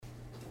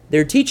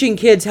They're teaching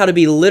kids how to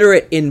be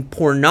literate in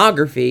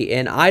pornography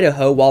in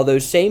Idaho, while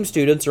those same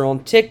students are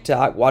on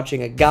TikTok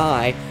watching a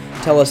guy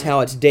tell us how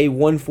it's day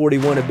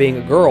 141 of being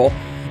a girl.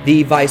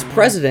 The vice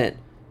president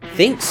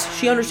thinks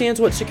she understands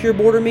what secure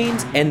border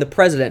means, and the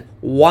president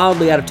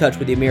wildly out of touch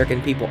with the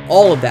American people.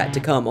 All of that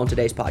to come on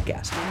today's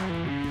podcast.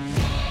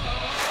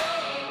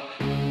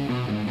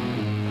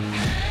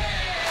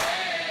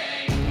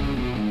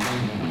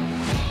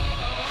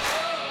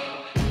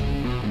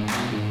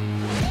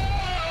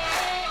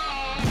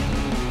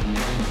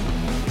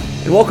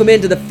 And welcome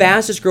into the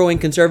fastest growing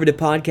conservative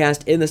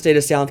podcast in the state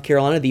of South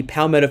Carolina, the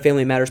Palmetto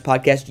Family Matters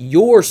Podcast,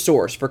 your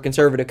source for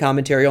conservative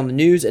commentary on the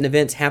news and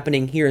events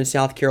happening here in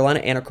South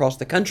Carolina and across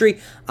the country.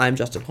 I'm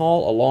Justin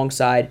Hall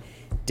alongside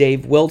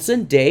Dave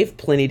Wilson. Dave,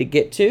 plenty to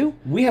get to.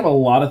 We have a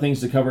lot of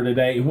things to cover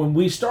today. When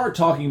we start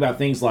talking about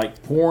things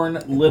like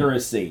porn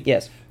literacy,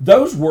 yes,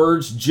 those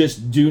words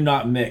just do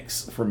not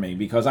mix for me,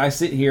 because I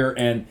sit here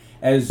and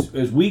as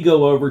we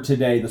go over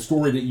today, the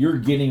story that you're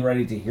getting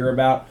ready to hear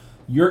about,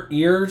 your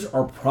ears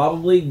are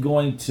probably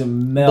going to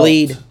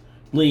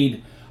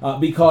bleed,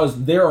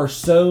 because there are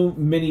so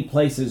many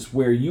places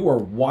where you are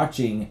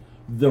watching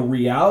the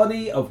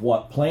reality of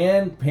what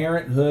Planned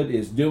Parenthood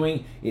is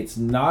doing. It's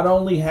not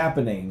only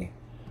happening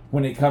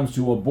when it comes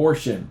to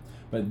abortion,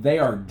 but they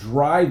are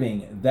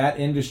driving that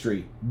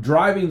industry,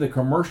 driving the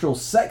commercial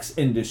sex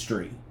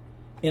industry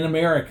in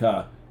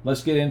America.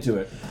 Let's get into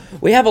it.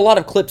 We have a lot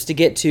of clips to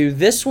get to.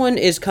 This one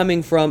is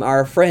coming from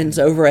our friends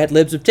over at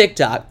Libs of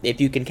TikTok, if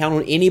you can count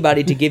on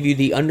anybody to give you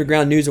the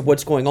underground news of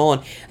what's going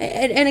on.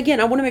 And again,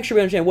 I want to make sure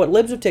we understand what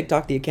Libs of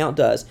TikTok, the account,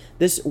 does.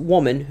 This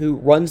woman who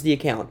runs the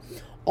account,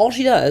 all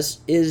she does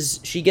is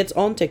she gets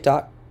on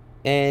TikTok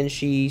and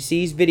she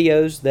sees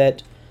videos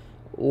that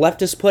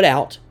leftists put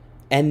out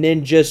and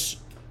then just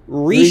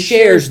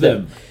reshares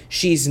them.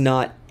 She's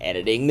not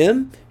editing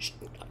them,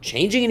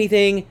 changing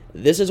anything.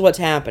 This is what's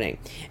happening.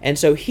 And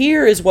so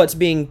here is what's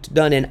being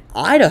done in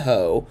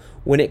Idaho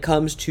when it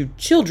comes to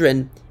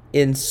children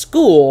in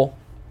school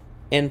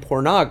and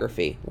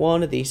pornography.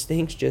 One of these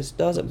things just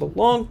doesn't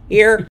belong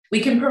here. We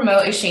can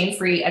promote a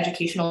shame-free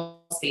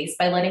educational space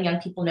by letting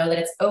young people know that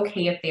it's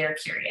okay if they are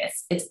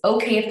curious. It's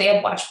okay if they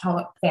have watched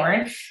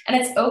porn, and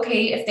it's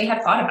okay if they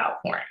have thought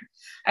about porn.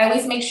 I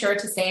always make sure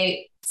to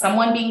say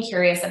someone being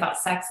curious about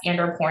sex and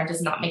or porn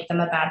does not make them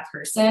a bad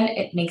person.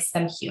 It makes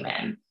them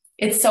human.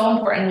 It's so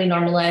important we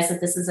normalize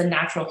that this is a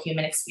natural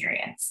human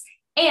experience.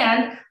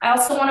 And I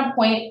also want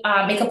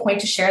to make a point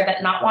to share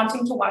that not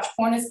wanting to watch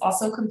porn is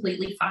also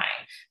completely fine.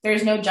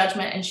 There's no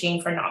judgment and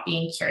shame for not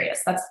being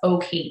curious. That's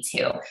okay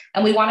too.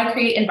 And we want to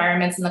create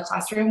environments in the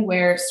classroom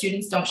where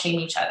students don't shame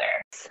each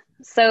other.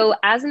 So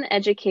as an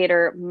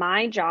educator,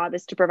 my job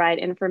is to provide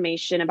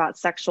information about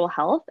sexual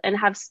health and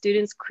have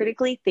students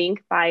critically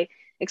think by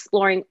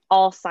exploring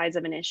all sides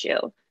of an issue.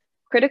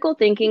 Critical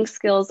thinking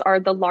skills are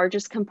the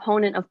largest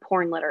component of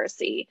porn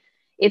literacy.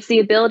 It's the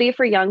ability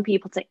for young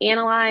people to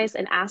analyze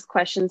and ask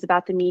questions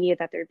about the media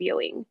that they're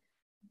viewing.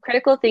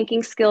 Critical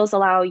thinking skills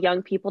allow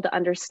young people to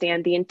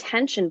understand the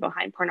intention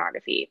behind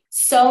pornography.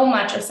 So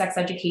much of sex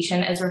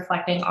education is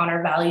reflecting on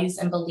our values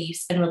and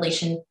beliefs in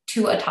relation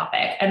to a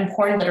topic, and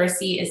porn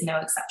literacy is no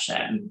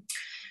exception.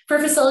 For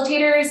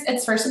facilitators,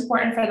 it's first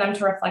important for them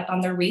to reflect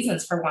on their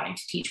reasons for wanting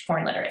to teach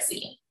porn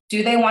literacy.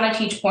 Do they want to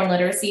teach porn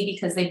literacy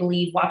because they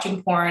believe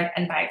watching porn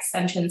and by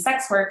extension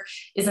sex work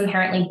is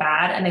inherently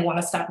bad and they want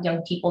to stop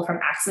young people from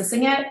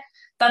accessing it?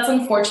 That's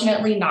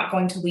unfortunately not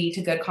going to lead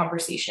to good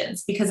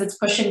conversations because it's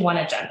pushing one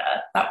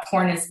agenda, that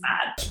porn is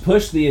bad.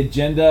 Push the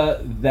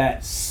agenda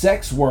that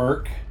sex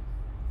work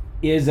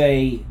is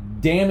a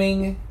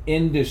damning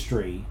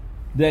industry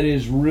that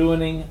is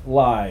ruining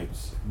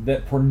lives,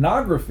 that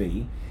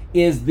pornography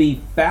is the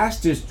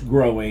fastest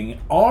growing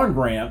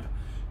on-ramp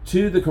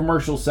to the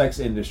commercial sex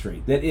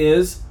industry that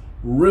is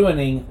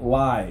ruining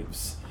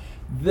lives.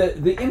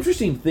 The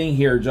interesting thing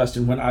here,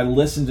 Justin, when I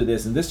listen to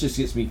this, and this just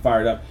gets me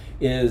fired up,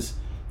 is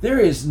there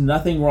is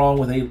nothing wrong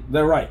with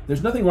they're right.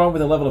 There's nothing wrong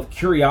with a level of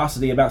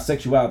curiosity about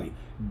sexuality.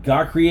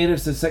 God created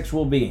us as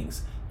sexual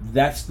beings.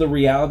 That's the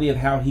reality of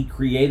how he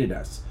created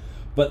us.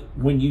 But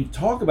when you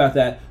talk about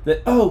that,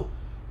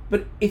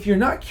 but if you're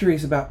not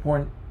curious about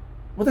porn,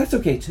 well, that's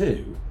okay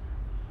too.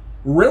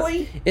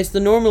 Really? It's the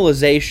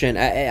normalization.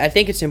 I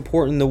think it's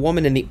important. The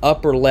woman in the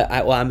upper left,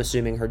 well, I'm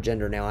assuming her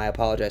gender now. I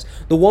apologize.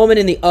 The woman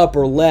in the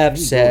upper left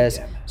says,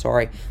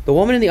 the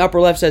woman in the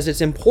upper left says it's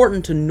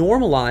important to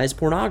normalize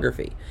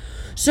pornography.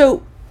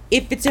 So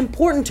if it's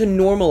important to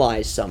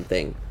normalize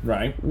something,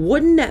 right,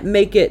 wouldn't that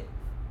make it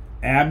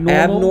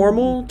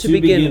abnormal to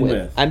begin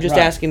with? I'm just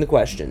asking the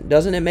question.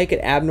 Doesn't it make it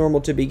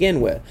abnormal to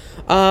begin with?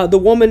 The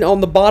woman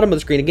on the bottom of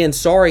the screen, again,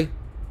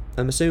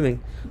 I'm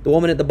assuming. The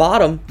woman at the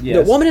bottom,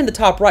 The woman in the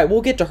top right,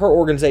 we'll get to her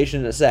organization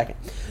in a second.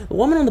 The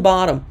woman on the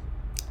bottom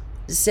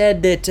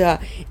said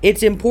that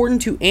it's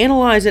important to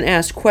analyze and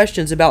ask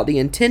questions about the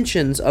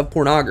intentions of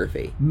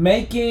pornography.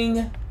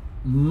 Making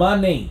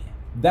money.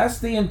 That's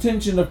the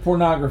intention of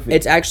pornography.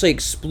 It's actually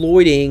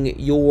exploiting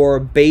your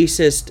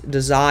basest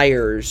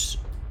desires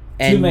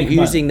and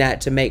using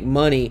that to make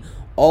money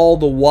all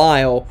the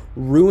while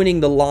ruining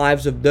the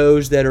lives of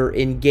those that are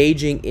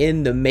engaging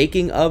in the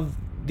making of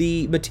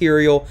the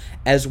material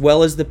as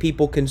well as the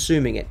people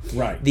consuming it.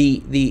 Right.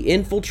 The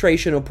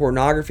infiltration of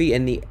pornography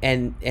and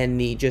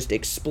the just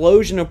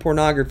explosion of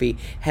pornography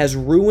has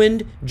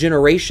ruined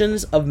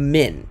generations of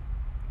men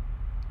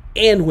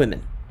and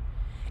women.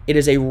 It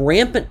is a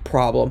rampant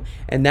problem,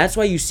 and that's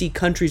why you see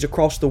countries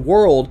across the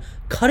world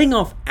cutting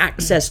off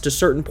access to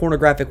certain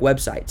pornographic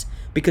websites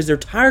because they're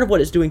tired of what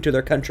it's doing to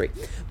their country.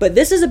 But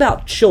this is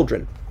about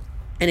children.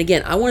 And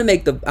again, I want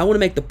to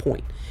make the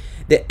point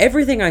that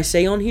everything I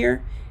say on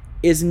here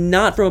is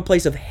not from a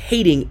place of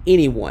hating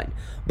anyone.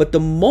 But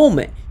the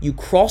moment you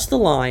cross the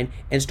line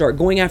and start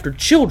going after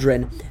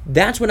children,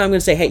 that's when I'm going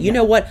to say, hey, you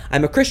know what?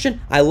 I'm a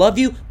Christian. I love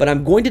you, but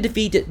I'm going to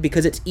defeat it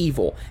because it's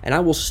evil. And I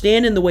will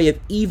stand in the way of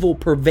evil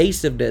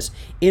pervasiveness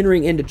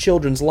entering into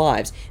children's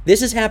lives.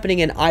 This is happening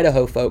in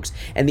Idaho, folks.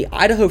 And the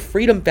Idaho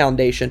Freedom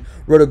Foundation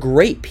wrote a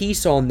great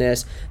piece on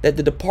this, that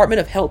the Department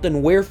of Health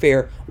and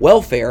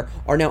Welfare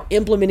are now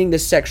implementing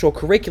this sexual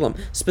curriculum.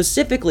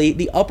 Specifically,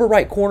 the upper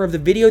right corner of the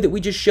video that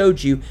we just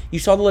showed you, you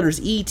saw the letters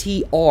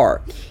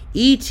ETR.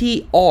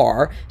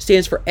 ETR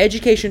stands for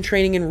Education,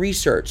 Training, and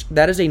Research.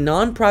 That is a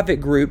nonprofit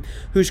group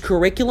whose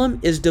curriculum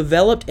is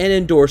developed and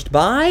endorsed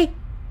by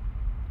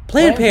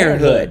Planned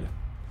Parenthood.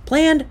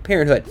 Planned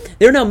Parenthood.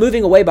 They're now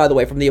moving away, by the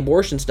way, from the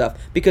abortion stuff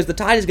because the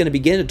tide is going to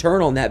begin to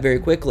turn on that very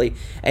quickly.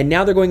 And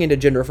now they're going into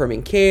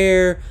gender-affirming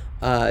care,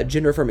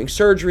 gender-affirming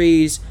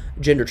surgeries,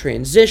 gender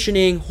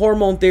transitioning,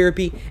 hormone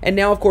therapy, and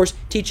now, of course,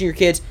 teaching your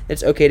kids that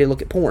it's okay to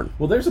look at porn.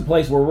 Well, there's a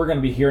place where we're going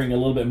to be hearing a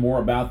little bit more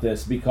about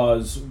this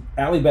because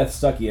Allie Beth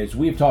Stuckey, as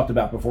we've talked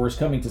about before, is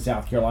coming to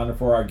South Carolina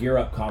for our Gear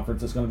Up conference.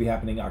 That's going to be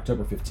happening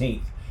October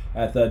 15th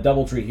at the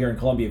Doubletree here in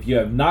Columbia. If you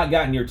have not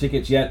gotten your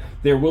tickets yet,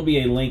 there will be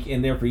a link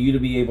in there for you to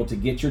be able to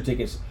get your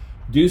tickets.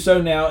 Do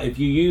so now. If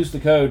you use the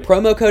code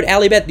promo code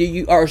AllieBeth,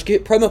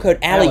 promo code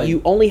Allie,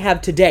 you only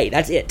have today.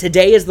 That's it.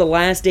 Today is the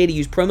last day to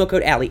use promo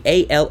code Allie,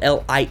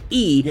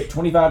 ALLIE. Get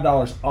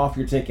 $25 off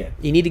your ticket.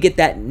 You need to get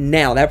that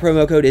now. That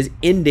promo code is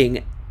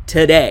ending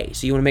today,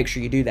 so you want to make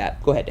sure you do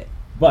that. Go ahead, Dave.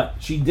 But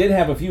she did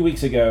have a few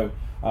weeks ago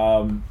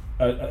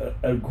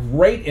a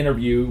great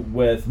interview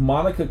with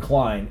Monica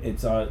Klein.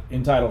 It's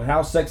entitled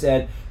 "How Sex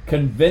Ed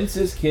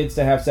Convinces Kids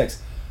to Have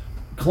Sex."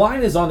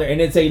 Klein is on there,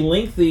 and it's a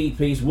lengthy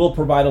piece. We'll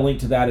provide a link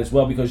to that as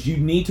well because you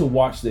need to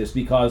watch this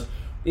because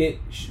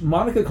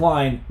Monica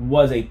Klein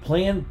was a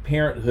Planned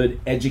Parenthood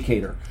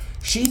educator.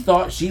 She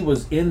thought she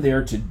was in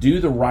there to do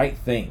the right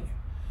thing.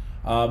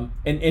 And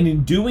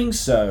in doing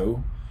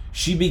so,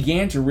 she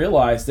began to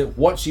realize that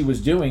what she was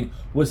doing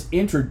was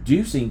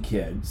introducing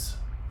kids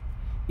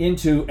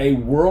into a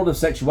world of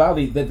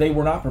sexuality that they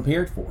were not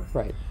prepared for.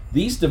 Right.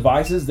 These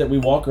devices that we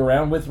walk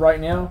around with right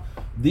now,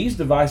 these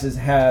devices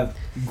have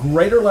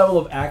greater level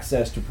of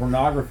access to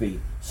pornography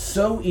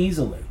so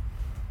easily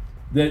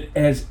than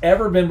has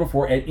ever been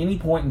before at any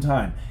point in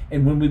time.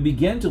 And when we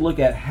begin to look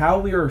at how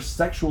we are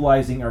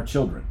sexualizing our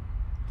children,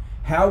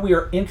 how we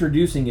are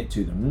introducing it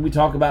to them, when we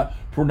talk about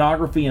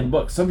pornography in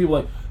books, some people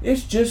are like,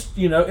 it's just,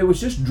 it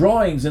was just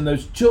drawings in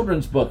those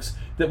children's books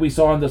that we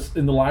saw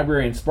in the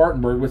library in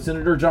Spartanburg with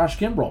Senator Josh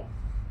Kimbrell.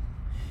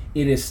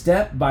 It is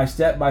step by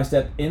step by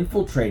step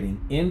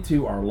infiltrating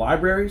into our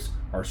libraries,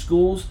 our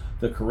schools,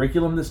 the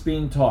curriculum that's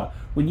being taught.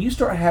 When you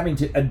start having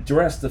to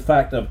address the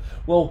fact of,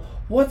 well,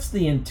 what's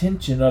the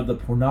intention of the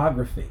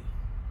pornography?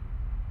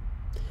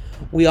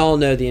 We all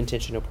know the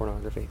intention of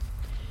pornography.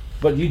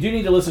 But you do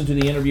need to listen to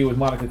the interview with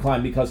Monica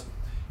Klein because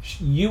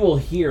you will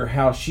hear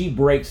how she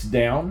breaks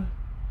down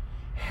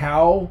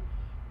how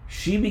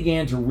she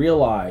began to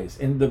realize,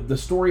 in the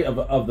story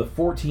of the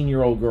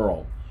 14-year-old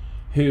girl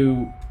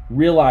who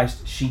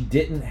realized she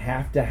didn't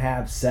have to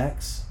have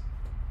sex,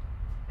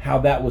 how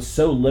that was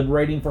so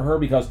liberating for her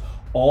because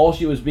all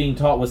she was being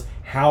taught was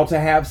how to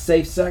have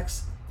safe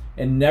sex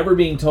and never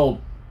being told,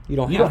 you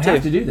don't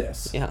have to do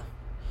this. Yeah.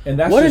 And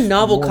that's what a just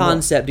novel more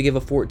concept to give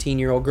a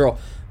 14-year-old girl.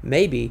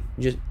 Maybe,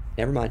 just,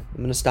 never mind. I'm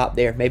going to stop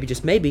there. Maybe,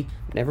 just maybe.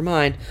 Never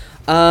mind.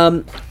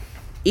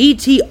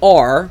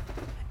 ETR,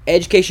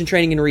 Education,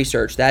 Training, and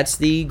Research. That's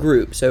the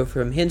group. So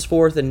from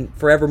henceforth and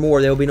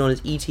forevermore, they will be known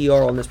as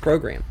ETR on this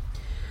program.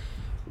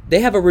 They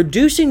have a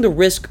Reducing the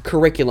Risk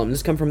curriculum.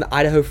 This comes from the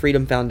Idaho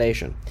Freedom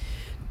Foundation.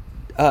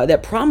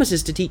 That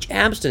promises to teach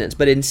abstinence,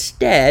 but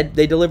instead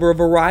they deliver a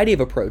variety of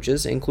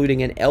approaches,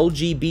 including an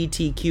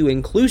LGBTQ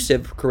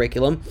inclusive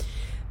curriculum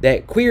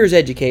that queers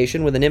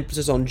education with an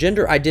emphasis on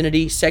gender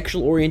identity,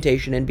 sexual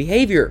orientation, and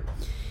behavior.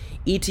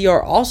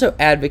 ETR also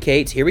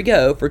advocates, here we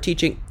go, for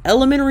teaching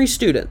elementary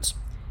students,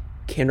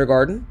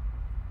 kindergarten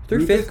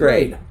through 5th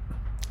grade,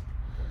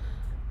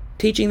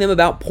 teaching them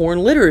about porn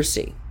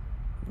literacy.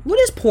 What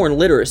is porn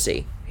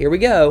literacy? Here we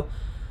go.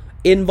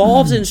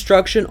 Involves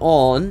instruction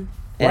on,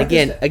 and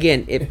again,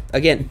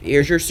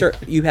 here's your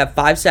you have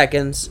 5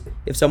 seconds.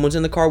 If someone's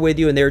in the car with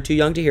you and they're too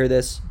young to hear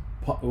this.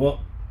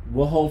 Well,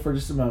 we'll hold for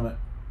just a moment.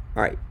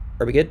 All right.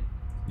 Are we good?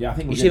 Yeah, I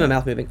think we're good. You see my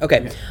mouth moving.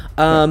 Okay.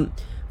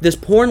 This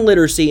porn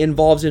literacy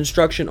involves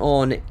instruction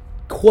on,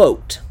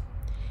 quote,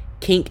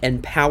 kink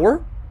and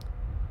power,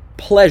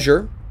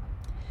 pleasure,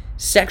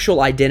 sexual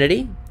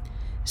identity,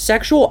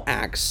 sexual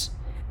acts,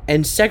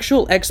 and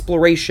sexual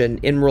exploration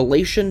in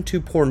relation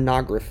to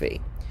pornography.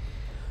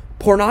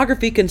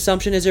 Pornography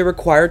consumption is a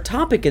required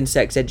topic in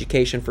sex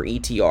education for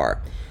ETR.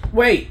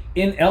 Wait,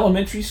 in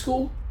elementary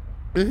school?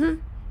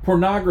 Mm-hmm.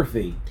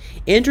 Pornography.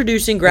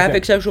 Introducing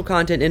graphic sexual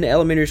content into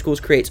elementary schools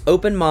creates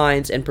open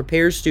minds and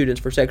prepares students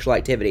for sexual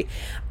activity.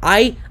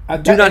 I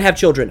do not have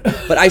children,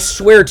 but I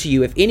swear to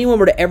you, if anyone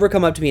were to ever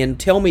come up to me and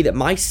tell me that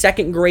my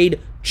second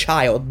grade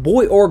child,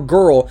 boy or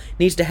girl,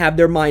 needs to have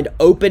their mind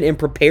open and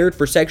prepared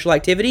for sexual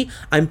activity,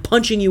 I'm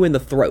punching you in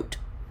the throat.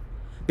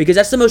 Because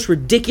that's the most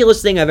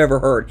ridiculous thing I've ever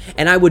heard,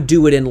 and I would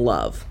do it in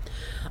love.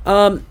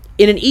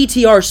 In an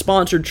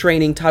ETR-sponsored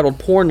training titled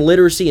Porn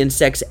Literacy and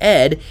Sex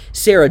Ed,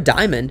 Sarah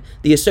Diamond,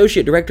 the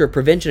Associate Director of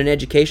Prevention and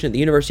Education at the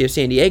University of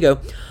San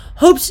Diego,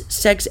 hopes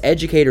sex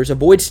educators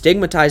avoid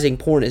stigmatizing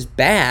porn as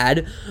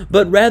bad,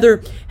 but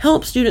rather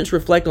help students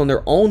reflect on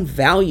their own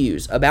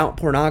values about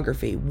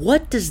pornography.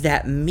 What does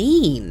that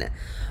mean?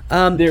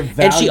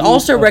 And she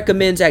also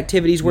recommends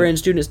activities wherein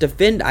students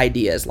defend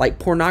ideas, like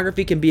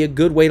pornography can be a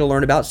good way to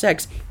learn about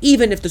sex,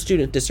 even if the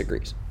student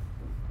disagrees.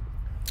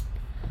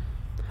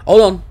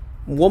 Hold on.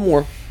 One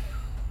more.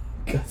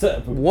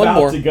 One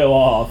more. To go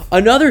off.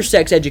 Another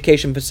sex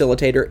education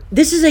facilitator.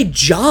 This is a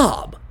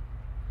job.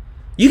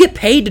 You get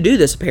paid to do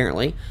this,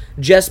 apparently.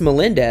 Jess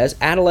Melendez,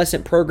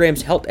 adolescent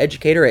programs health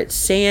educator at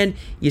San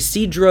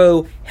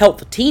Ysidro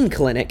Health Teen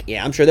Clinic.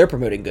 Yeah, I'm sure they're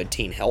promoting good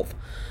teen health.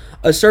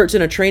 Asserts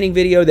in a training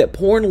video that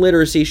porn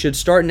literacy should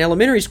start in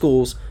elementary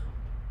schools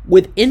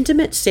with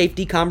intimate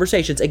safety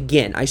conversations.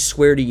 Again, I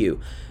swear to you.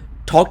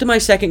 Talk to my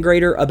second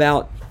grader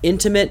about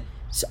intimate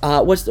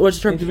what's the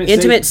term?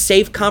 Intimate,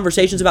 safe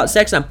conversations about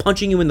sex, and I'm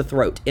punching you in the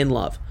throat in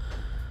love.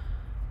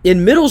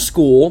 In middle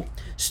school,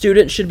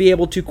 students should be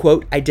able to,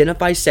 quote,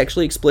 identify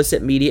sexually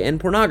explicit media and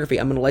pornography.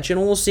 I'm going to let you in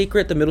a little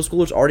secret. The middle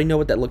schoolers already know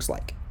what that looks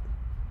like.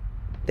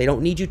 They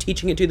don't need you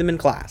teaching it to them in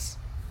class.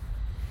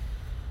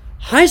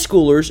 High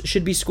schoolers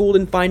should be schooled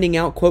in finding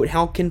out, quote,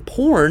 how can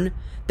porn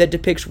that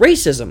depicts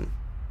racism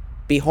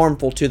be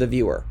harmful to the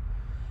viewer?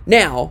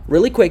 Now,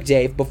 really quick,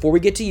 Dave, before we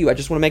get to you, I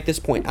just want to make this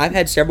point. I've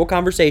had several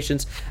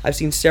conversations. I've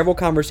seen several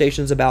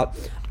conversations about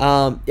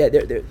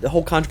the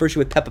whole controversy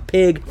with Peppa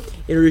Pig,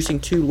 introducing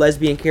 2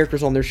 lesbian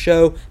characters on their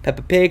show.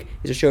 Peppa Pig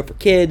is a show for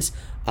kids.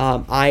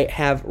 I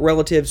have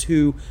relatives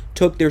who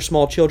took their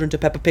small children to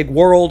Peppa Pig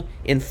World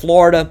in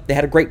Florida. They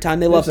had a great time.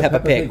 They love Peppa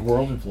Pig.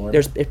 World in Florida?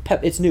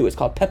 It's new. It's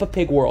called Peppa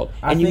Pig World.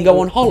 And you can go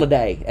on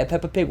holiday at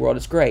Peppa Pig World.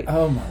 It's great.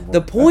 Oh, my Lord.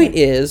 The point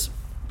is...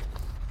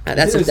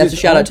 That's a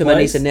shout out to my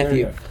niece and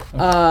nephew.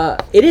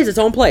 It is its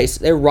own place.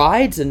 There are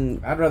rides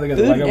and I'd rather go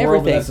to Lego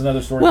World, but that's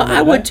another story. Well,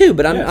 I would too,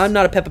 but I'm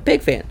not a Peppa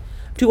Pig fan.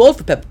 I'm too old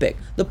for Peppa Pig.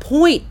 The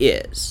point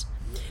is,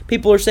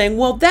 people are saying,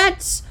 well,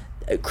 that's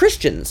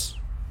Christians.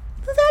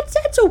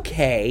 That's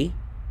okay.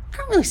 I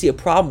don't really see a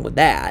problem with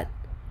that.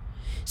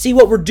 See,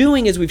 what we're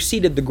doing is we've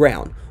seeded the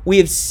ground. We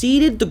have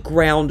seeded the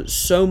ground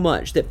so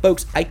much that,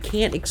 folks, I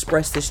can't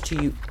express this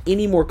to you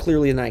any more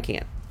clearly than I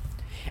can.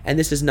 And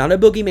this is not a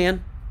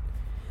boogeyman.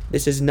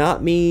 This is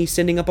not me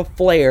sending up a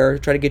flare to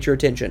try to get your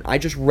attention. I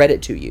just read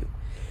it to you.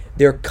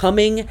 They're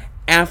coming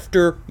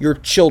after your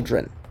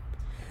children.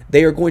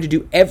 They are going to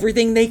do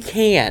everything they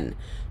can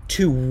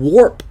to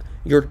warp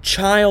your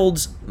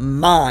child's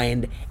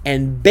mind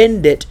and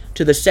bend it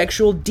to the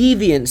sexual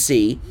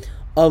deviancy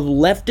of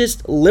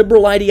leftist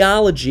liberal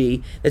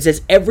ideology that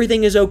says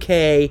everything is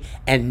okay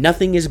and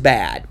nothing is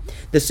bad.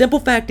 The simple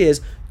fact is,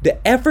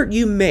 the effort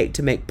you make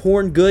to make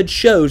porn good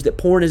shows that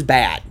porn is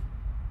bad.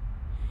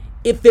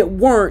 If it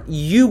weren't,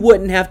 you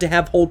wouldn't have to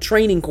have whole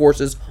training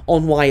courses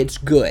on why it's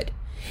good.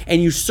 And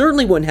you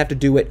certainly wouldn't have to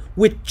do it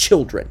with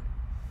children.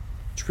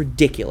 It's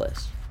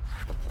ridiculous.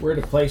 We're at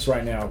a place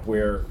right now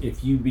where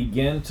if you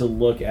begin to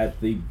look at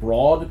the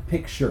broad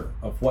picture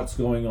of what's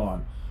going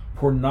on,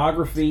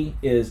 pornography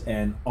is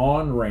an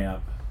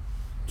on-ramp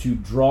to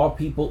draw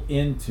people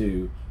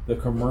into the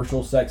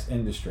commercial sex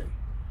industry.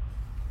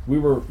 We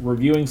were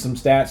reviewing some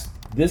stats.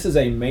 This is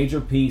a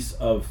major piece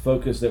of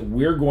focus that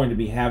we're going to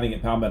be having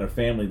at Palmetto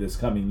Family this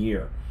coming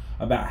year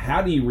about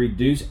how do you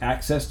reduce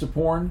access to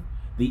porn,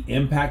 the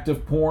impact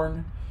of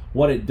porn,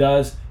 what it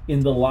does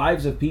in the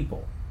lives of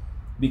people.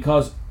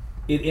 Because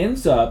it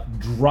ends up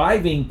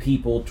driving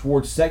people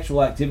towards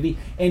sexual activity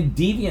and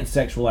deviant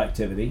sexual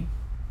activity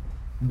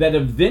that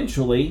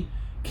eventually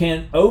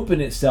can open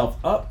itself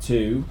up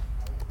to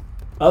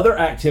other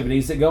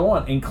activities that go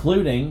on,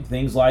 including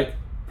things like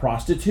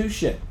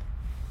prostitution,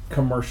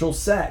 commercial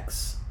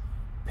sex,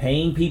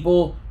 paying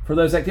people for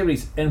those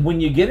activities. And when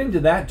you get into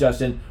that,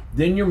 Justin,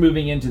 then you're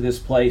moving into this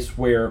place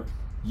where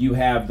you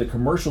have the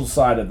commercial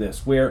side of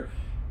this, where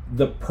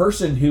the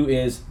person who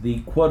is the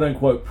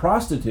quote-unquote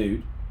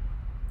prostitute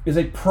is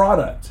a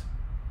product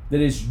that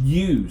is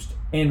used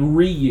and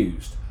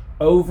reused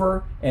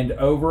over and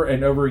over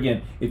and over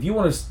again. If you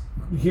want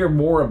to hear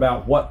more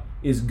about what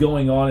is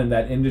going on in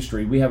that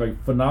industry, we have a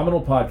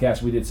phenomenal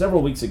podcast we did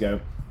several weeks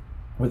ago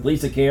with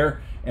Lisa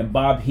Kerr and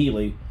Bob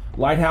Healy,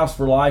 Lighthouse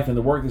for Life, and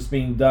the work that's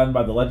being done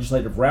by the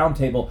Legislative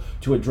Roundtable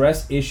to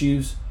address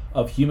issues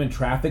of human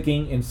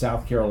trafficking in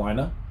South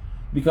Carolina,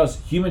 because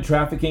human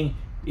trafficking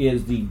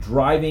is the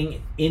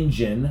driving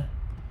engine,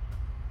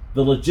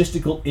 the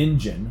logistical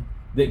engine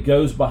that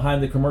goes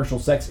behind the commercial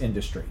sex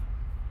industry,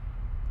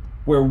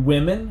 where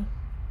women,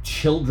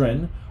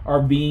 children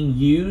are being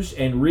used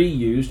and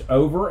reused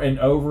over and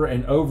over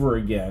and over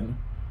again,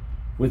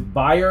 with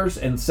buyers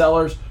and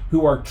sellers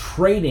who are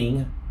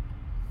trading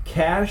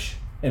cash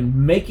and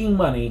making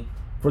money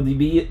for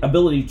the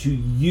ability to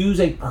use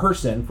a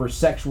person for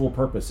sexual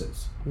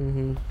purposes.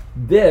 Mm-hmm.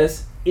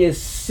 This is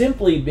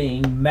simply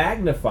being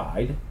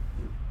magnified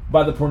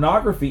by the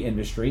pornography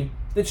industry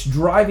that's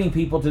driving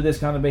people to this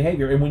kind of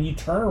behavior. And when you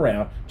turn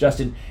around,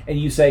 Justin, and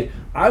you say,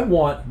 I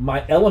want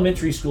my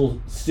elementary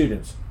school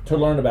students to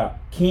learn about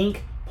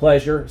kink,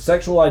 pleasure,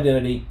 sexual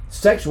identity,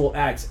 sexual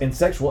acts, and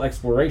sexual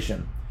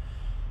exploration,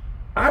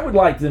 I would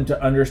like them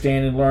to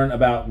understand and learn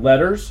about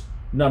letters,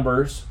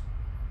 numbers,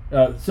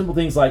 simple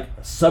things like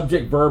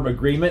subject-verb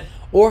agreement,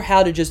 or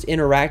how to just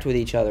interact with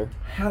each other.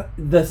 how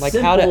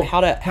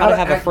to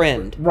have a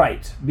friend.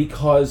 Right,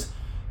 because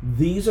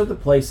these are the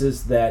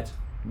places that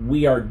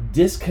we are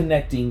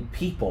disconnecting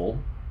people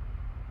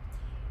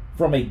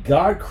from a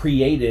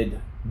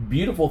God-created,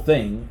 beautiful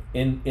thing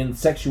in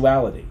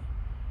sexuality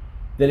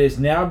that is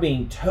now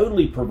being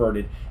totally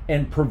perverted,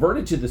 and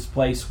perverted to this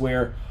place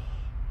where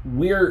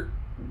we're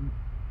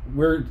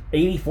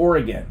 84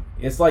 again.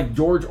 It's like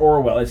George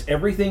Orwell. It's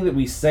everything that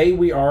we say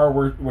we are,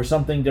 we're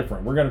something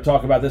different. We're going to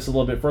talk about this a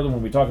little bit further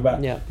when we talk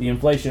about the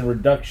Inflation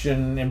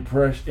Reduction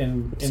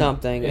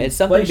something. It's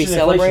something to be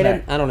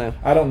celebrated. I don't know.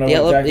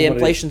 Exactly the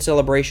Inflation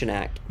Celebration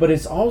Act. But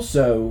it's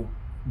also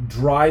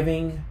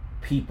driving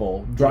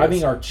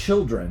our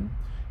children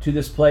to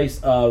this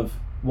place of,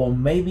 well,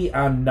 maybe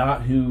I'm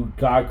not who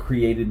God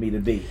created me to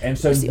be. And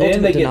so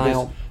then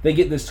they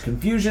get this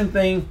confusion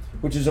thing,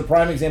 which is a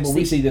prime example.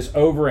 We see this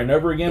over and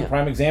over again.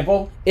 Prime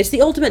example. It's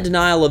the ultimate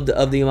denial of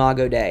the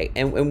Imago Dei.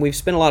 And we've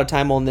spent a lot of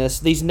time on this.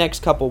 These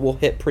next couple will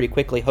hit pretty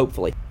quickly,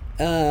 hopefully.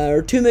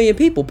 2 million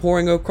people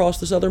pouring across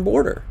the southern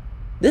border.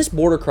 This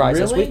border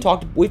crisis, Really?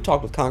 we've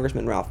talked with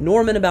Congressman Ralph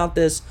Norman about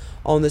this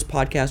on this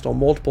podcast on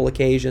multiple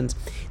occasions.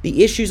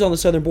 The issues on the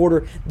southern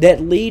border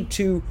that lead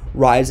to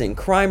rising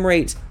crime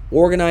rates,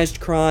 organized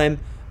crime,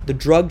 the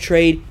drug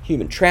trade,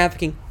 human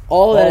trafficking,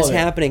 all of that is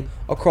happening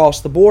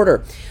across the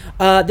border.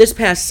 This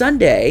past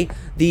Sunday,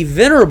 the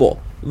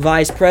venerable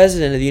Vice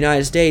President of the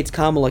United States,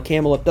 Kamala,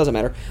 doesn't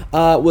matter,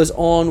 was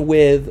on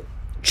with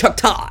Chuck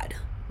Todd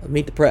of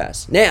Meet the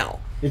Press. Now,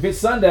 if it's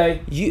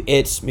Sunday,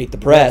 it's Meet the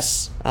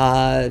Press.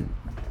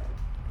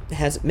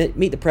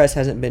 Meet the Press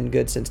hasn't been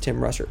good since Tim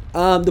Russert.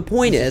 The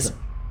point is,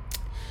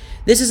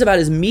 this is about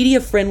as media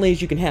friendly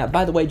as you can have.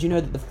 By the way, do you know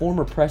that the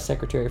former press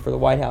secretary for the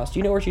White House, do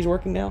you know where she's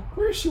working now?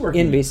 Where is she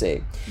working?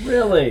 NBC.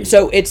 Really?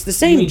 So it's the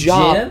same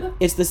job. Jen?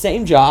 It's the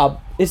same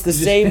job. It's the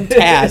same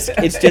task.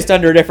 It's just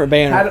under a different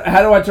banner.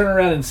 How do I turn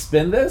around and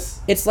spin this?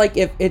 It's like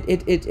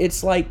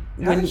it's like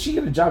How did she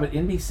get a job at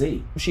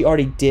NBC? She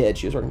already did.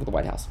 She was working for the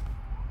White House.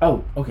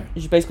 Oh, okay.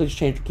 She basically just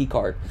changed her key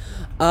card.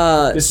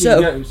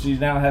 She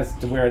now has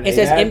to wear an It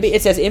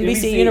says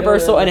NBC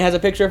Universal, and it has a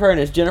picture of her, and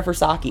it's Jennifer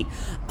Psaki.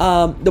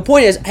 The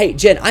point is, hey,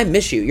 Jen, I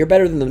miss you. You're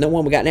better than the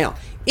one we got now.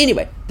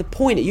 Anyway, the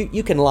point is,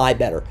 you can lie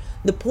better.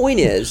 The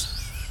point is,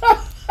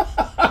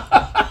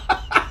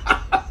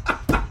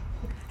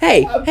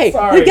 hey,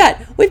 sorry.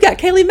 we've got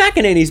Kayleigh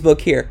McEnany's book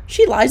here.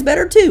 She lies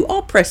better too.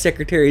 All press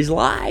secretaries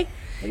lie.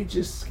 They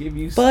just give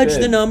you Fudge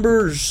spin. the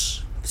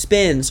numbers.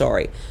 Spin,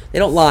 sorry. They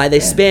don't lie, they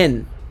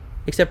spin.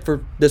 Except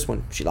for this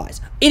one, she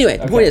lies. Anyway,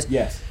 the point is,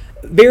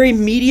 very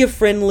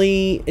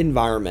media-friendly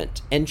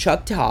environment, and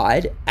Chuck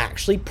Todd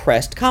actually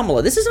pressed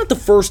Kamala. This is not the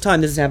first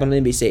time this has happened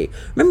on NBC.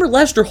 Remember,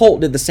 Lester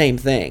Holt did the same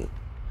thing.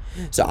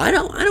 So I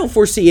don't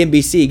foresee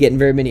NBC getting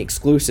very many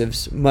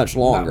exclusives much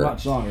longer. Not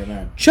much longer,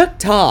 man. Chuck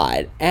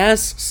Todd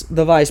asks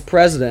the vice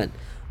president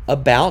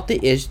about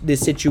the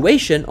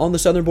situation on the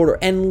southern border,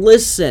 and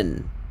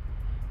listen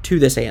to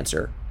this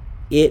answer.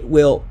 It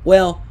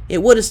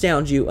would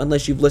astound you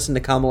unless you've listened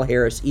to Kamala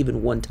Harris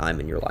even one time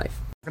in your life.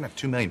 We're going to have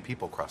 2 million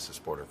people cross this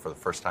border for the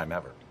first time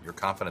ever. You're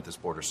confident this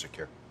border's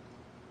secure?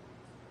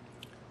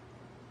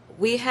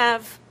 We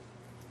have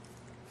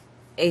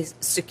a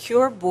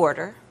secure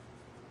border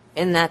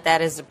in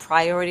that is a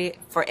priority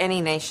for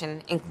any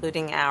nation,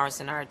 including ours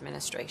and our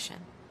administration.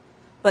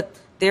 But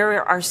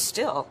there are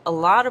still a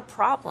lot of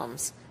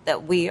problems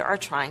that we are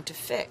trying to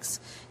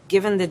fix,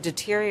 given the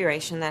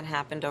deterioration that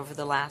happened over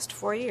the last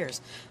 4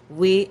 years.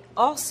 We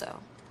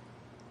also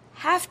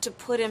have to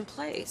put in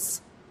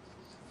place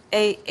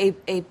a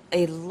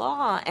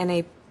law and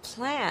a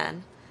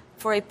plan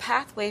for a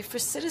pathway for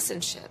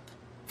citizenship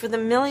for the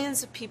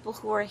millions of people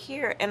who are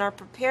here and are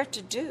prepared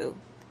to do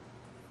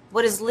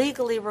what is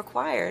legally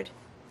required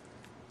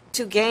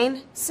to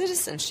gain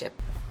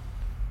citizenship.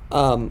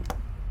 There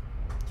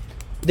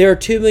are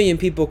 2 million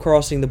people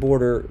crossing the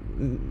border,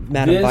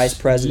 Madam Vice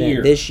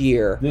President, this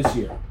year. This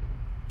year.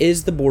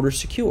 Is the border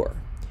secure?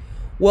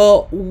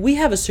 Well, we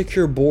have a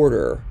secure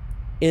border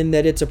in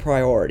that it's a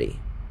priority.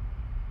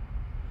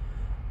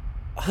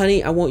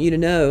 Honey, I want you to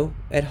know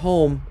at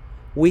home,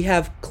 we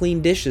have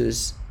clean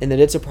dishes and that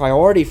it's a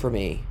priority for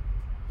me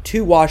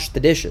to wash the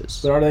dishes.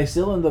 But are they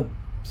still in the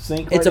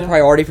sink? It's right a now?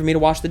 priority for me to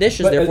wash the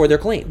dishes, therefore they're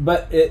clean.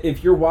 But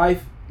if your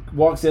wife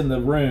walks in the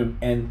room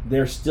and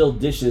there's still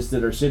dishes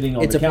that are sitting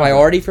on It's the a counter,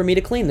 priority for me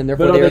to clean them,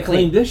 therefore but are they're they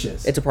clean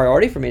dishes? It's a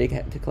priority for me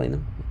to clean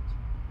them.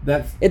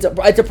 That's It's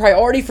a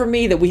priority for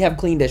me that we have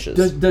clean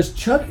dishes. Does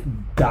Chuck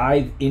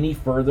dive any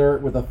further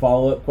with a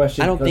follow-up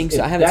question? I don't Because think so.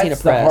 if I haven't seen a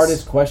that's press. the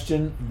hardest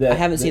question that I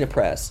haven't seen a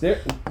press. there-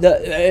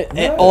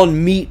 No.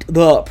 On Meet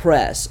the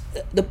Press.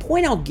 The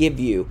point I'll give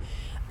you,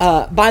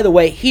 by the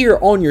way, here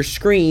on your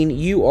screen,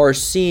 you are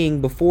seeing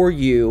before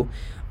you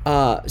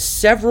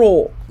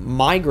several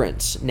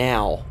migrants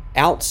now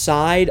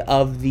outside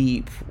of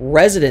the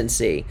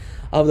residency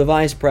of the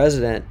vice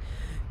president.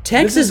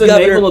 Texas This is the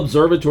Governor Naval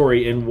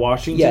Observatory in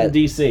Washington,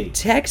 D.C.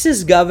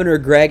 Texas Governor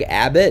Greg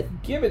Abbott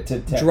Give it to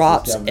Texas.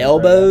 drops Governor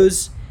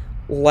elbows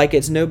like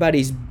it's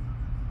nobody's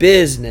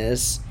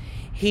business.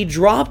 He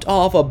dropped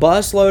off a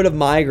busload of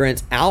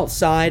migrants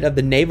outside of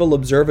the Naval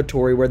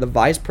Observatory where the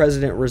vice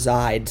president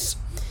resides.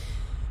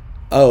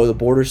 Oh, the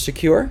border's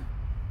secure?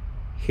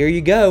 Here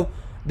you go.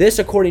 This,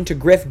 according to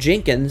Griff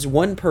Jenkins,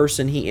 one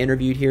person he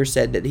interviewed here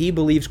said that he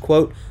believes,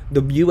 quote,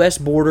 the U.S.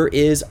 border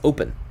is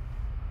open,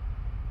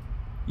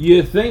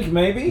 You think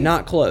maybe?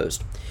 not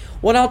closed.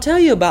 What I'll tell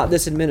you about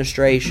this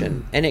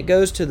administration, and it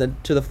goes to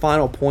the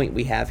final point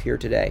we have here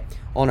today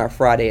on our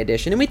Friday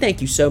edition, and we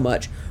thank you so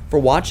much for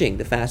watching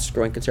the fastest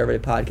growing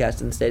conservative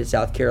podcast in the state of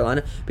South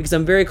Carolina, because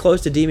I'm very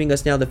close to deeming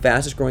us now the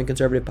fastest growing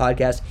conservative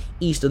podcast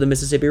east of the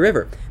Mississippi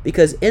River,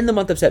 because in the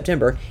month of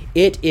September,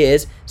 it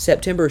is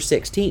September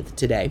 16th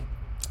today,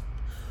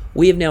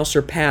 we have now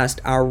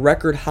surpassed our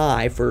record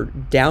high for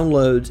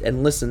downloads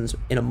and listens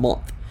in a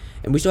month.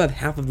 And we still have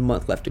half of the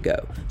month left to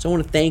go. So I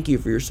want to thank you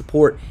for your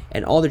support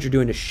and all that you're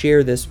doing to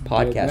share this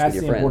podcast That's with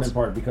your the friends. important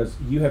part, because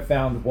you have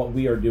found what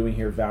we are doing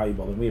here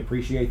valuable, and we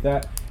appreciate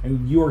that.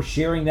 And you are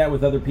sharing that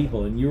with other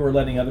people, and you are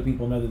letting other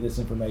people know that this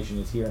information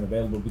is here and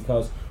available,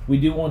 because we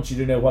do want you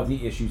to know what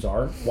the issues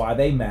are, why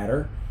they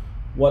matter,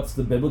 what's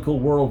the biblical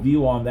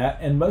worldview on that,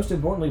 and most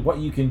importantly, what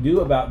you can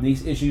do about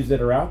these issues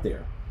that are out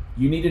there.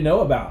 You need to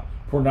know about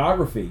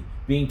pornography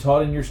being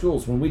taught in your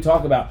schools. When we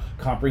talk about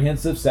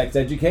comprehensive sex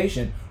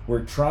education,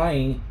 we're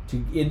trying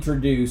to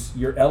introduce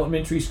your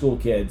elementary school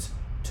kids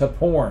to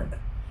porn.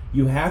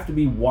 You have to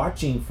be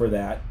watching for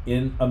that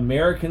in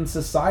American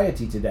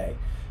society today.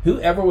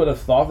 Whoever would have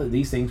thought that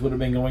these things would have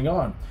been going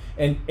on?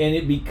 And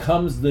it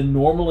becomes the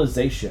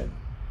normalization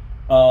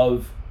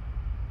of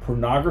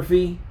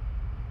pornography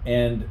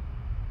and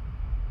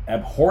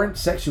abhorrent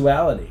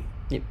sexuality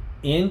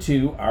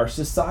into our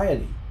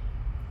society.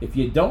 If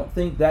you don't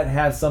think that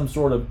has some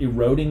sort of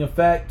eroding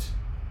effect,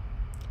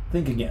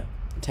 think again.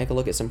 Take a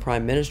look at some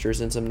prime ministers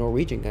in some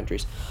Norwegian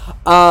countries.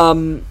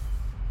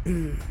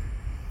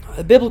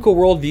 The biblical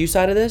worldview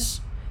side of this,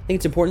 I think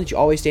it's important that you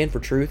always stand for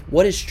truth.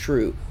 What is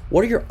true?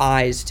 What are your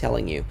eyes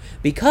telling you?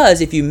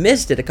 Because if you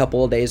missed it a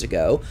couple of days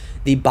ago,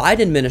 the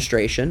Biden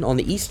administration on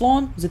the East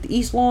Lawn, was it the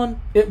East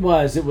Lawn? It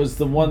was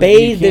the one that you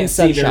Bathed in can't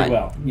see very sunshine.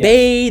 well. Yes.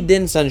 Bathed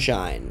in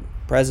sunshine.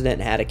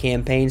 President had a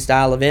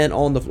campaign-style event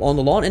on the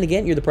lawn, and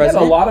again, you're the They had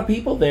president. a lot of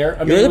people there. I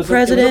mean, You're it the was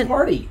president. A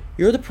party.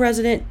 You're the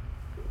president.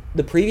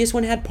 The previous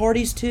one had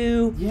parties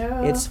too.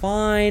 Yeah. It's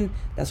fine.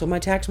 That's what my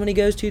tax money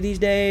goes to these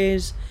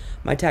days.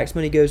 My tax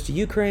money goes to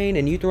Ukraine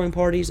and you throwing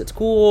parties. It's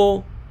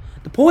cool.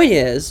 The point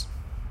is,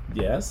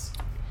 Yes.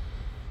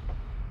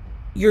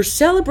 you're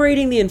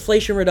celebrating the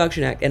Inflation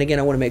Reduction Act. And again,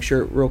 I want to make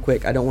sure real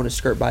quick, I don't want to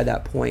skirt by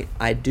that point.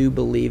 I do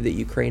believe that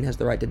Ukraine has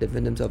the right to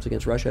defend themselves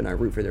against Russia, and I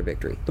root for their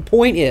victory. The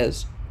point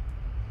is,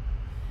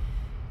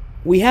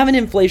 we have an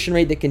inflation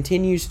rate that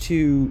continues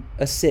to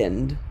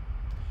ascend.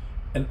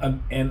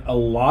 And a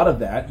lot of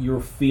that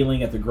you're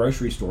feeling at the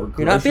grocery store.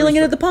 You're not feeling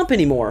it at the pump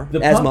anymore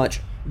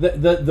much.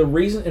 The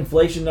reason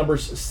inflation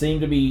numbers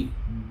seem to be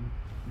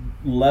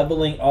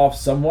leveling off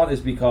somewhat is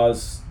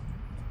because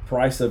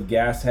price of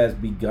gas has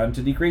begun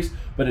to decrease,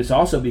 but it's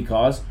also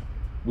because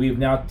we've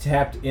now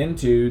tapped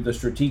into the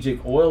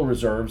strategic oil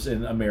reserves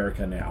in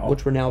America now.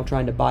 Which we're now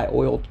trying to buy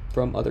oil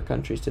from other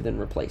countries to then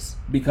replace.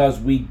 Because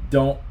we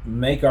don't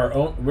make our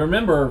own.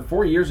 Remember,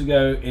 4 years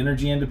ago,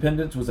 energy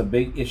independence was a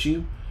big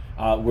issue.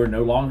 We're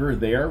no longer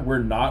there. We're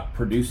not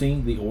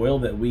producing the oil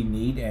that we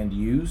need and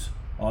use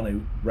on a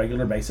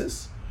regular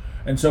basis.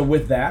 And so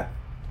with that,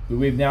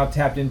 we've now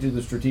tapped into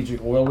the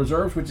strategic oil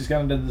reserves, which has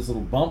kind of done this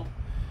little bump.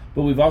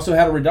 But we've also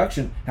had a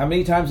reduction. How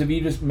many times have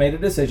you just made a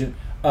decision,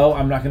 oh,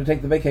 I'm not going to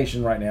take the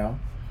vacation right now,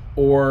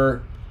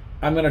 or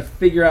I'm going to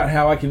figure out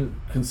how I can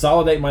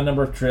consolidate my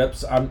number of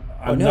trips. I'm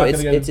not going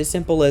to go. It's as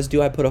simple as,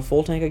 do I put a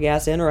full tank of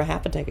gas in or a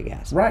half a tank of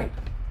gas? Right.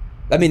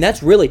 I mean,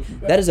 that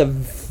is a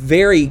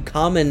very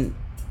common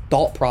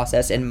thought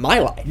process in my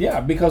life.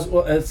 Yeah, because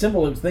a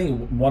simple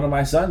thing, one of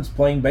my sons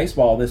playing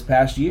baseball this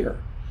past year,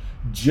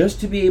 just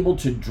to be able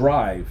to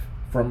drive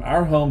from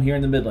our home here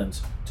in the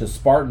Midlands to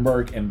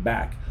Spartanburg and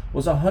back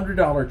was a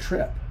 $100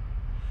 trip.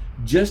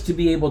 Just to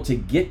be able to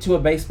get to a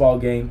baseball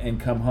game and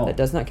come home. That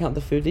does not count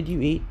the food that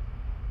you eat.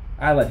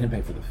 I let him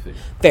pay for the food.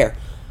 Fair.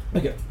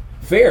 Okay.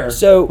 Fair?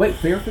 So- Wait,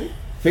 fair food?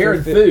 Fair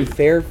and food.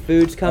 Fair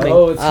food's coming.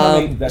 Oh, it's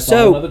coming. That's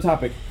so another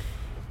topic.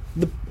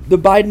 the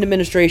Biden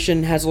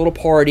administration has a little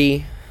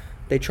party.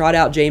 They trot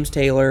out James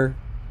Taylor.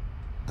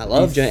 I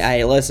love James.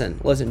 Hey,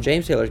 listen.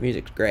 James Taylor's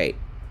music's great,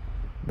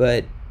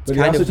 but it's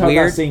kind also of talk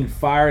weird. about seeing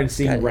fire and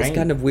seeing rain. It's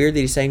kind of weird that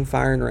he's saying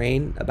 "Fire and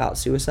Rain" about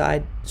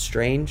suicide.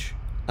 Strange.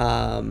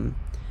 I've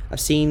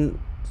seen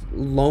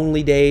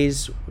 "Lonely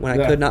Days When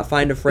I Could Not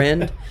Find a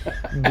Friend."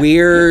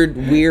 Weird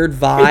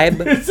vibe.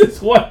 This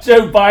is what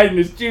Joe Biden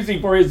is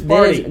choosing for his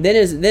party. Then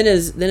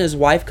his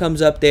wife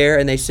comes up there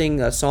and they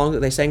sing a song that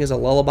they sang as a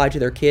lullaby to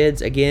their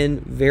kids.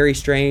 Again, very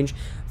strange.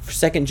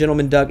 Second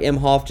gentleman Doug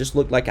Emhoff just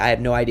looked like I have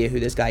no idea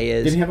who this guy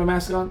is. Did he have a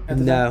mask on at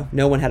the time?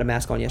 No one had a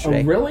mask on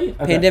yesterday. Oh, really?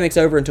 Okay. Pandemic's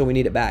over until we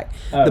need it back.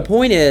 The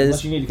point is,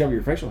 unless you need to cover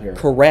your facial hair.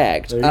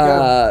 Correct. There you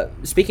go.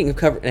 Speaking of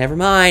cover, never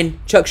mind.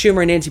 Chuck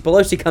Schumer and Nancy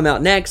Pelosi come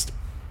out next.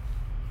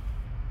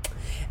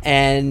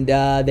 And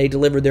they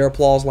delivered their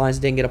applause lines.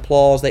 Didn't get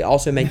applause. They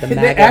also make the MAGA.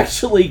 They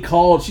actually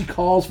called. She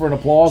calls for an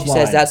applause line. She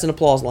says that's an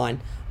applause line.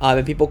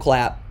 And people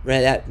clap.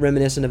 That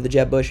reminiscent of the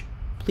Jeb Bush.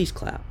 Please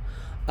clap.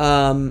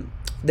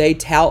 They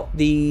tout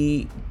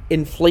the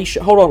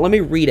inflation. Hold on, let me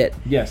read it.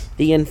 Yes.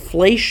 The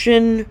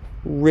Inflation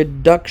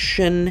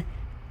Reduction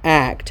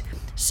Act.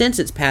 Since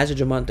its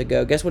passage a month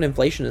ago, guess what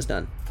inflation has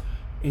done?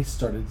 It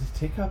started to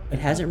tick up. It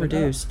hasn't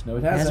reduced. No,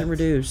 it hasn't. It hasn't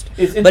reduced.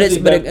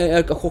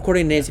 But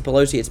according to Nancy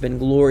Pelosi, it's been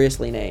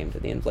gloriously named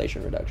the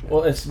Inflation Reduction Act.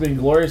 Well, it's been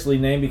gloriously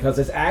named because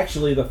it's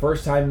actually the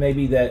first time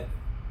maybe that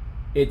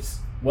it's,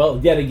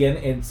 well, yet again,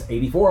 it's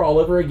 84 all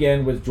over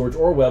again with George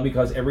Orwell,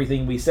 because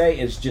everything we say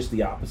is just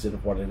the opposite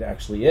of what it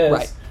actually is.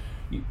 Right.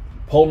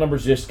 Poll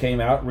numbers just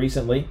came out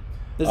recently.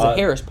 This is a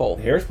Harris poll.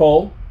 The Harris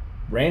poll,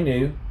 brand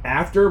new,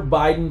 after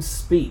Biden's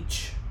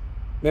speech.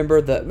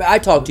 Remember I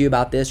talked to you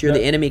about this. You're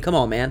the enemy. Come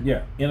on, man.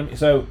 Yeah.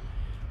 So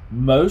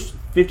most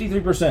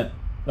 53%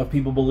 of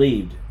people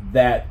believed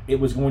that it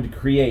was going to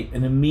create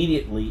an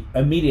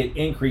immediate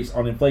increase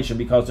on inflation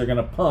because they're going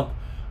to pump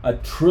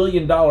 $1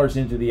 trillion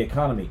into the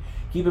economy.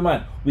 Keep in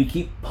mind, we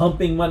keep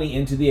pumping money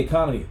into the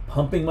economy.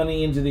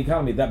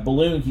 That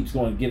balloon keeps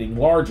getting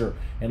larger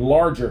and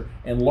larger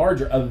and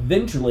larger.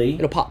 Eventually,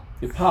 It'll pop.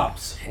 It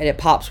pops. And it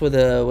pops with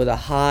a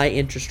high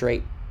interest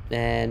rate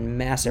and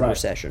massive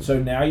recession. So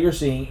now you're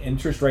seeing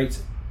interest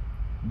rates,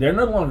 they're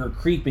no longer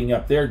creeping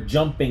up. They're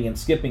jumping and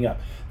skipping up.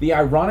 The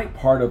ironic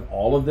part of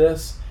all of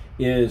this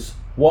is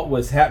what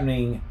was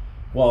happening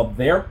while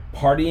they're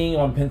partying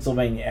on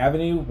Pennsylvania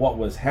Avenue, what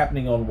was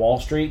happening on Wall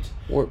Street,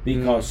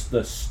 because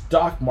the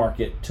stock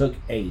market took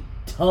a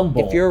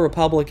tumble. If you're a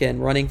Republican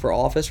running for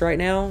office right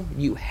now,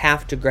 you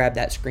have to grab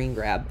that screen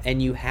grab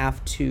and you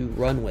have to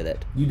run with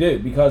it. You do,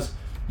 because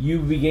you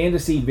began to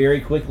see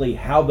very quickly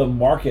how the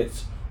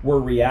markets were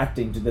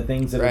reacting to the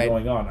things that are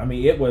going on. I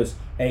mean, it was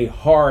a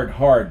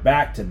hard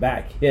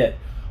back-to-back hit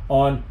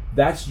on,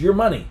 that's your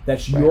money.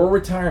 That's your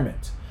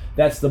retirement.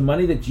 That's the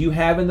money that you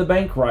have in the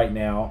bank right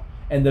now,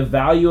 and the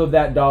value of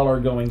that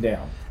dollar going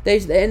down.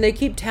 They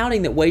keep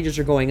touting that wages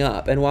are going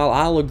up. And while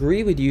I'll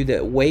agree with you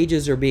that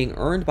wages are being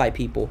earned by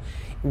people,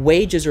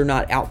 wages are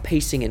not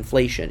outpacing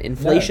inflation.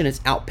 Inflation is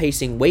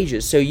outpacing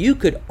wages. So you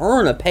could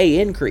earn a pay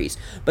increase.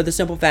 But the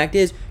simple fact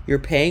is, you're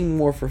paying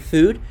more for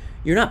food.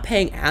 You're not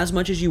paying as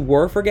much as you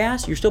were for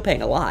gas. You're still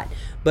paying a lot,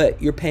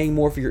 but you're paying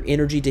more for your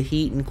energy to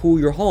heat and cool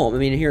your home. I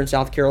mean, here in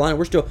South Carolina,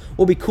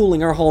 we'll be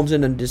cooling our homes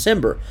in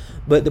December.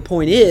 But the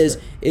point is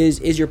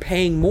you're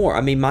paying more.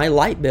 I mean, my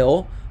light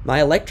bill,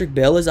 my electric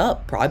bill is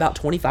up probably about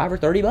 $25 or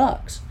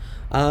 $30.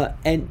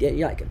 And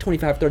like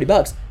 $25 or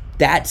 $30.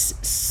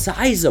 That's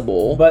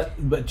sizable. But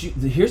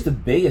here's the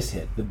biggest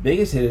hit. The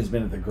biggest hit has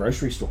been at the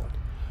grocery store.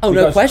 Oh,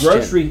 no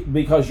question.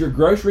 Because your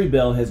grocery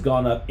bill has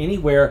gone up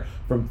anywhere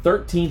from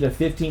 13 to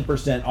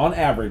 15% on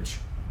average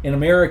in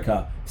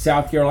America.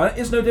 South Carolina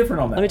is no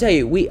different on that. Let me tell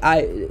you,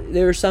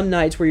 there are some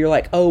nights where you're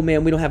like, oh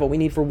man, we don't have what we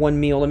need for one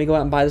meal. Let me go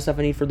out and buy the stuff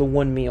I need for the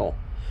one meal.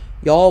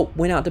 Y'all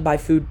went out to buy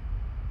food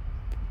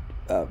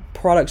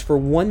products for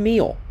one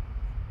meal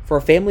for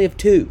a family of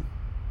two.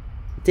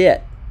 That's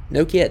it.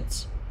 No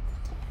kids.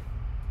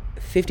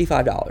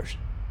 $55.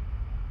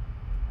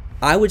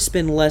 I would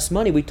spend less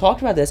money. We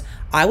talked about this.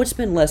 I would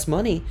spend less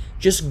money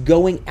just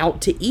going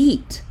out to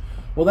eat.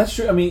 Well, that's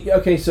true. I mean,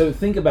 okay, so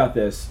think about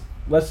this.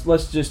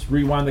 Let's just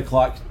rewind the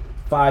clock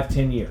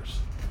 5-10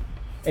 years.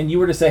 And you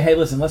were to say, hey,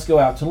 listen, let's go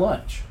out to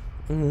lunch.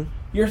 Mm-hmm.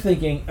 You're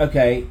thinking,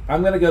 okay,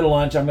 I'm going to go to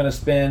lunch. I'm going to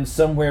spend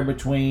somewhere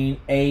between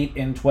 $8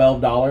 and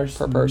 $12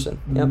 per person.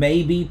 Yep.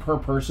 Maybe per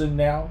person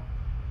now.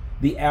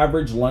 The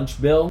average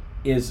lunch bill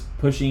is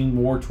pushing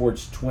more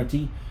towards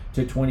 $20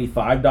 to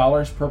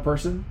 $25 per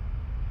person.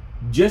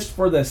 Just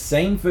for the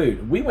same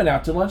food. We went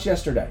out to lunch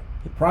yesterday.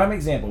 Prime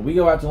example. We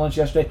go out to lunch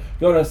yesterday,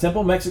 go to a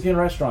simple Mexican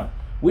restaurant.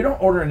 We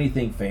don't order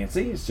anything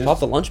fancy. It's just off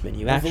the lunch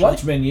menu, actually. The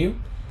lunch menu,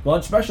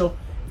 lunch special,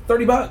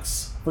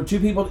 $30 for two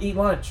people to eat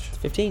lunch. It's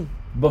 15.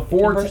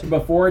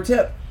 Before a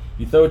tip.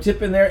 You throw a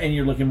tip in there and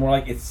you're looking more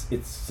like it's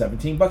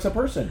 $17 a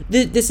person.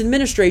 This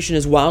administration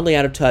is wildly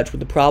out of touch with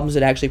the problems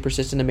that actually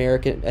persist in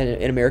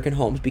American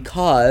homes,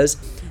 because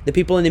the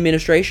people in the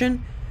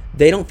administration,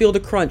 they don't feel the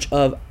crunch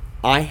of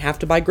I have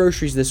to buy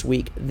groceries this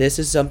week. This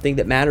is something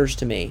that matters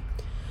to me.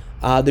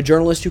 The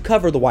journalists who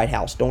cover the White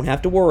House don't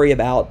have to worry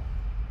about,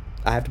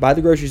 I have to buy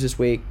the groceries this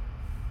week.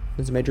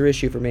 It's a major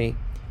issue for me.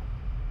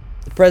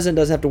 The president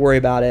doesn't have to worry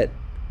about it.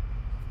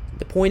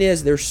 The point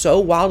is, they're so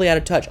wildly out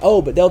of touch.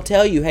 Oh, but they'll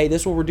tell you, hey,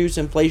 this will reduce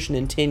inflation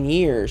in 10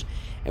 years,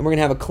 and we're going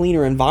to have a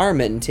cleaner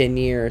environment in 10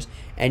 years,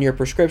 and your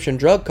prescription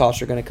drug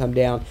costs are going to come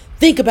down.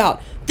 Think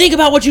about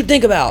what you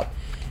think about.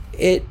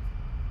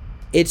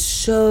 It's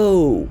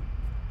so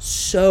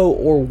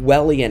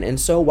Orwellian and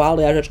so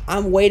wildly out of touch.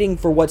 I'm waiting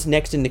for what's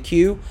next in the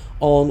queue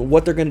on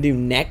what they're going to do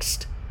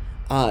next.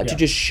 To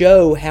just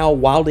show how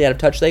wildly out of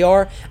touch they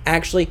are.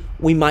 Actually,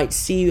 we might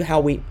see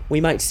we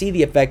might see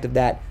the effect of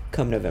that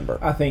come November.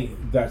 I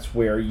think that's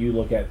where you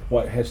look at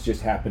what has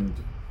just happened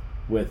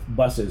with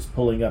buses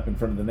pulling up in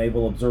front of the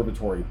Naval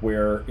Observatory,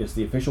 where it's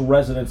the official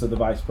residence of the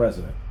vice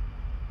president.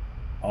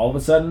 All of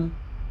a sudden,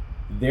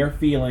 they're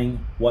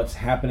feeling what's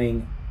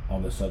happening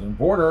on the southern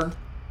border,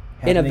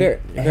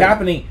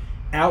 happening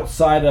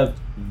outside of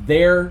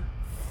their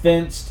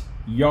fenced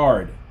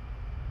yard.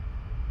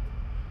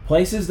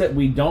 Places that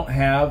we don't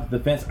have the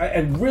fence.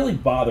 It really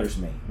bothers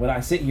me when I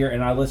sit here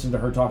and I listen to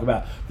her talk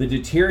about the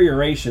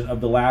deterioration of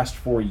the last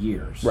 4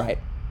 years. Right.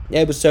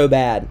 It was so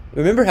bad.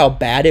 Remember how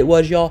bad it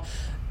was, y'all?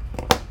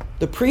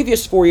 The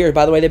previous 4 years,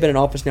 by the way, they've been in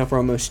office now for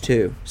almost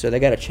 2. So they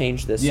got to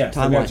change this timeline.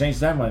 They got to change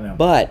the timeline now.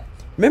 But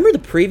remember the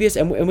previous,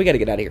 and we got to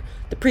get out of here,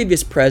 the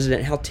previous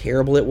president, how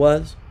terrible it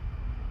was?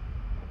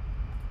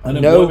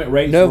 Unemployment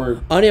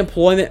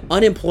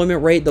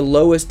rate, the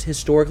lowest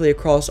historically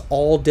across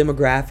all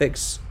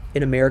demographics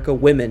in America,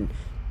 women,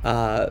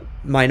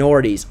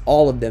 minorities,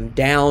 all of them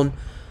down.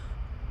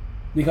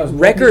 Because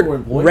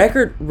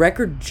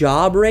record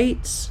job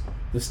rates.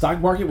 The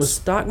stock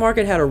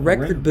market had a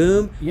record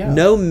boom. Yeah.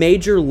 No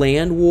major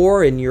land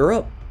war in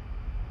Europe.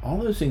 All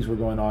those things were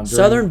going on.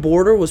 Southern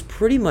border was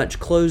pretty much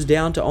closed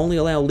down to only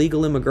allow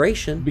legal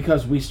immigration.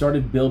 Because we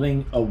started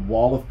building a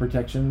wall of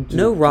protection.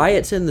 No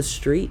riots in the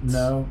streets.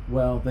 No.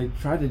 Well, they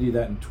tried to do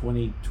that in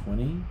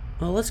 2020.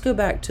 Well, let's go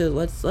back to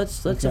let's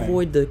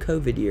avoid the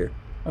COVID year.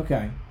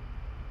 Okay.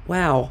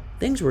 Wow,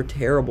 things were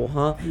terrible,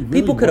 huh? Really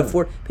people could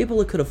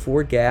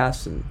afford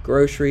gas and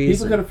groceries.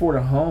 People could afford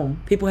a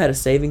home. People had a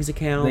savings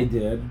account. They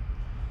did.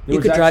 You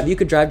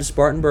could drive to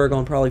Spartanburg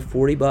on probably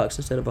 $40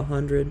 instead of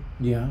 $100.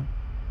 Yeah.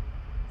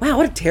 Wow,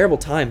 what a terrible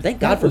time! Thank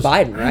God for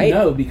Biden, right? I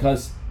know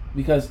because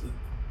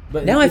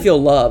but now I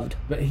feel loved.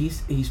 But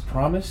he's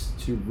promised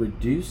to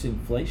reduce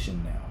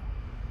inflation now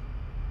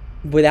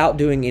without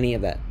doing any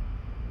of that.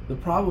 The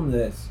problem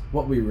is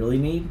what we really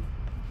need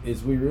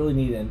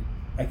an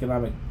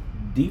economic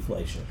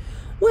deflation.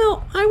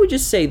 Well, I would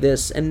just say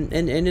this, and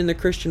in the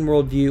Christian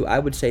worldview, I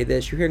would say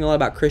this. You're hearing a lot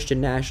about Christian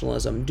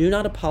nationalism. Do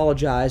not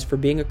apologize for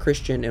being a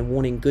Christian and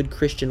wanting good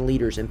Christian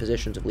leaders in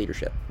positions of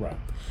leadership. Right.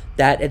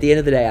 That, at the end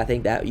of the day, I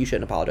think that you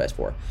shouldn't apologize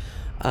for.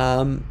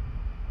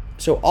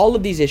 So all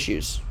of these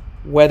issues,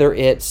 whether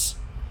it's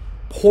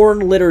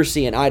porn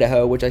literacy in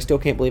Idaho, which I still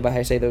can't believe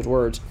I say those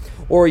words,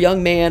 or a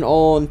young man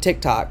on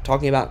TikTok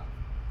talking about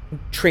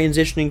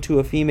transitioning to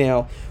a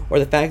female, or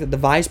the fact that the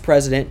vice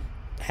president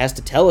has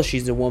to tell us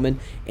she's a woman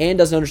and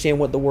doesn't understand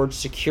what the word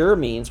secure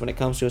means when it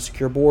comes to a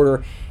secure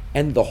border,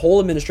 and the whole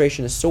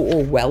administration is so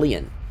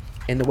Orwellian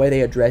in the way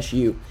they address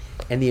you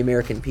and the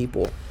American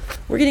people.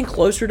 We're getting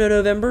closer to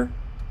November,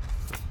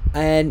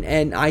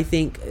 and I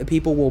think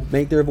people will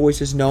make their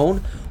voices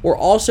known. We're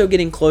also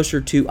getting closer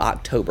to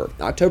October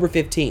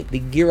 15th, the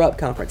Gear Up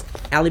Conference.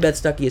 Allie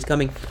Beth Stuckey is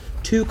coming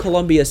to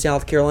Columbia,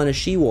 South Carolina.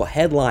 She will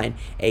headline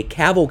a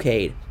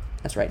cavalcade.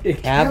 That's right,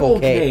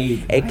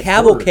 a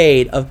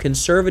cavalcade of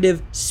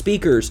conservative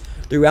speakers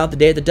throughout the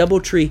day at the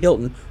Doubletree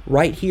Hilton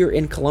right here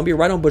in Columbia,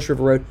 right on Bush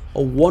River Road.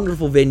 A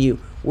wonderful venue.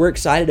 We're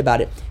excited about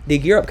it. The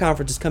Gear Up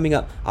Conference is coming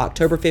up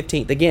October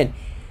 15th. Again,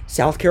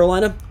 South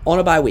Carolina on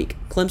a bye week.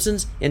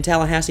 Clemson's in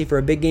Tallahassee for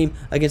a big game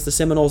against the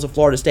Seminoles of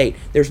Florida State.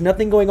 There's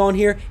nothing going on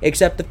here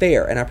except the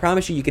fair, and I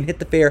promise you can hit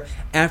the fair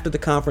after the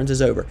conference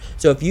is over.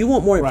 So if you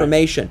want more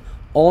information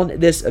on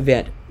this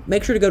event,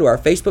 make sure to go to our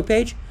Facebook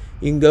page.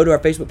 You can go to our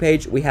Facebook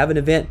page. We have an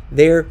event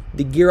there,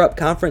 the Gear Up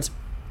Conference.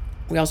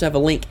 We also have a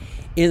link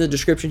in the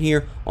description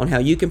here on how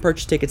you can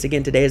purchase tickets.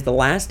 Again, today is the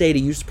last day to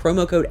use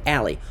promo code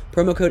ALLIE,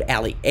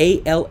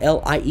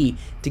 ALLIE,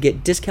 to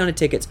get discounted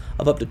tickets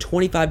of up to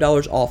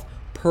 $25 off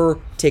per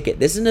ticket.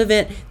 This is an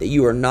event that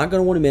you are not going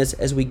to want to miss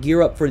as we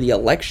gear up for the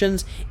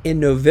elections in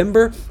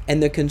November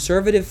and the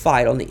conservative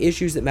fight on the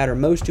issues that matter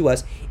most to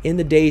us in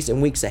the days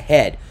and weeks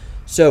ahead.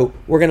 So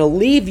we're going to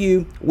leave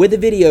you with a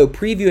video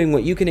previewing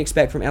what you can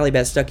expect from Allie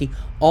Beth Stuckey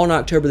on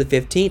October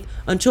the 15th.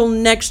 Until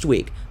next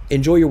week,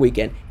 enjoy your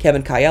weekend.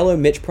 Kevin Caiello,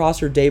 Mitch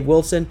Prosser, Dave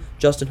Wilson,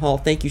 Justin Hall,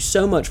 thank you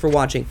so much for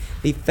watching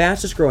the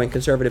fastest growing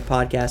conservative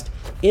podcast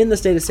in the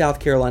state of South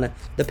Carolina,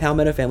 the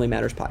Palmetto Family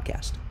Matters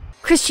Podcast.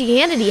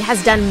 Christianity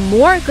has done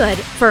more good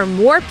for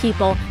more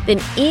people than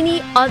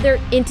any other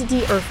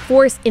entity or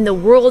force in the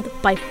world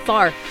by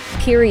far,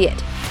 period.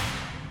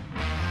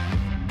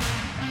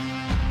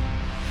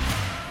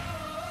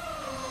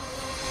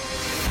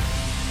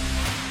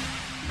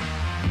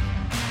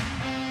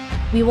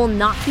 We will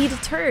not be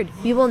deterred.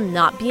 We will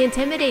not be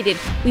intimidated.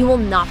 We will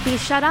not be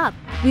shut up.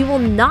 We will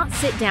not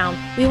sit down.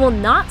 We will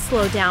not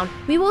slow down.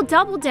 We will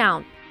double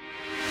down.